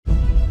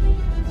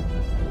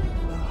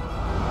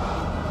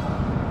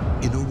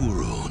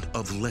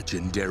of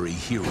legendary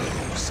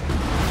heroes,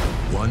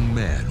 one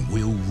man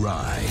will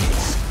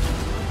rise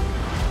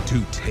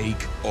to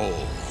take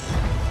all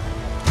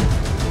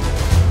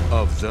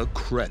of the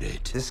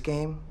credit. This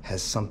game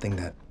has something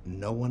that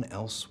no one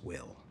else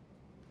will.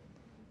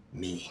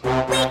 Me. We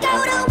go to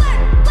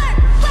work, work,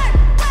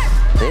 work,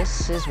 work.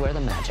 This is where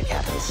the magic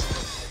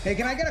happens. Hey,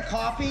 can I get a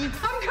coffee? I'm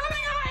coming on!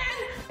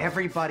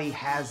 Everybody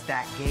has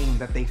that game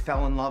that they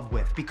fell in love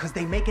with because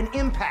they make an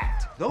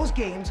impact. Those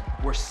games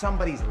were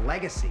somebody's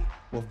legacy.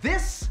 Well,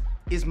 this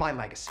is my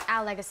legacy.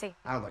 Our legacy.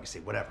 Our legacy,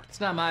 whatever. It's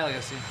not my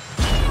legacy.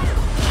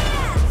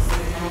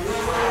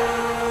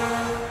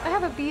 I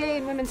have a BA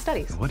in Women's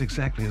Studies. What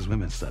exactly is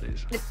Women's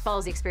Studies? It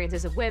follows the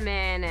experiences of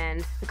women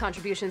and the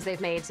contributions they've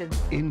made to...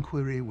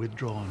 Inquiry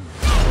withdrawn.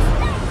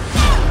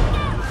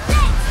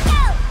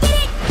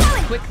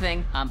 Quick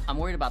thing, I'm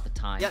worried about the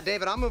time. Yeah,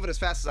 David, I'm moving as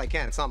fast as I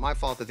can. It's not my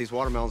fault that these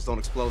watermelons don't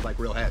explode like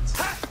real heads.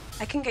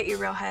 I can get you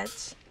real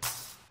heads.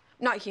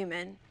 Not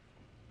human.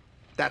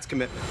 That's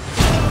commitment.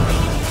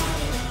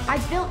 I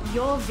built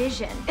your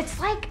vision. It's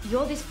like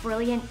you're this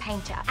brilliant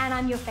painter, and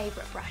I'm your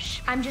favorite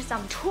brush. I'm just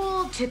some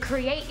tool to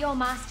create your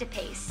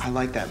masterpiece. I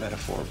like that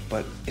metaphor,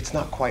 but it's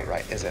not quite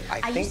right, is it?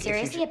 Are you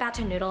seriously about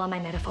to noodle on my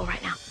metaphor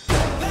right now?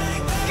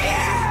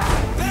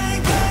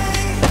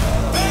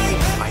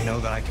 I know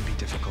that I can be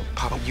difficult.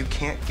 Papa, you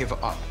can't give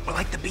up. We're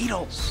like the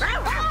Beatles.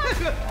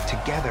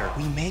 Together,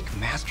 we make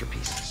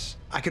masterpieces.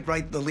 I could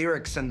write the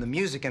lyrics and the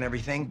music and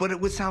everything, but it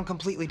would sound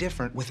completely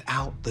different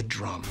without the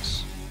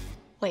drums.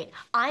 Wait,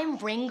 I'm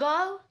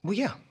Ringo? Well,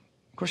 yeah.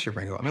 Of course you're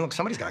Ringo. I mean, look,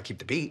 somebody's got to keep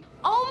the beat.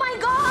 Oh my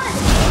God!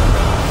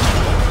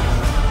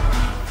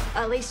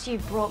 At least you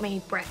brought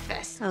me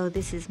breakfast. Oh,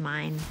 this is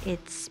mine.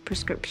 It's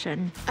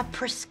prescription. A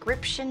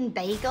prescription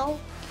bagel?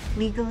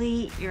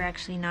 Legally, you're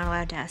actually not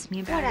allowed to ask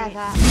me about it.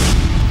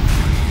 Whatever.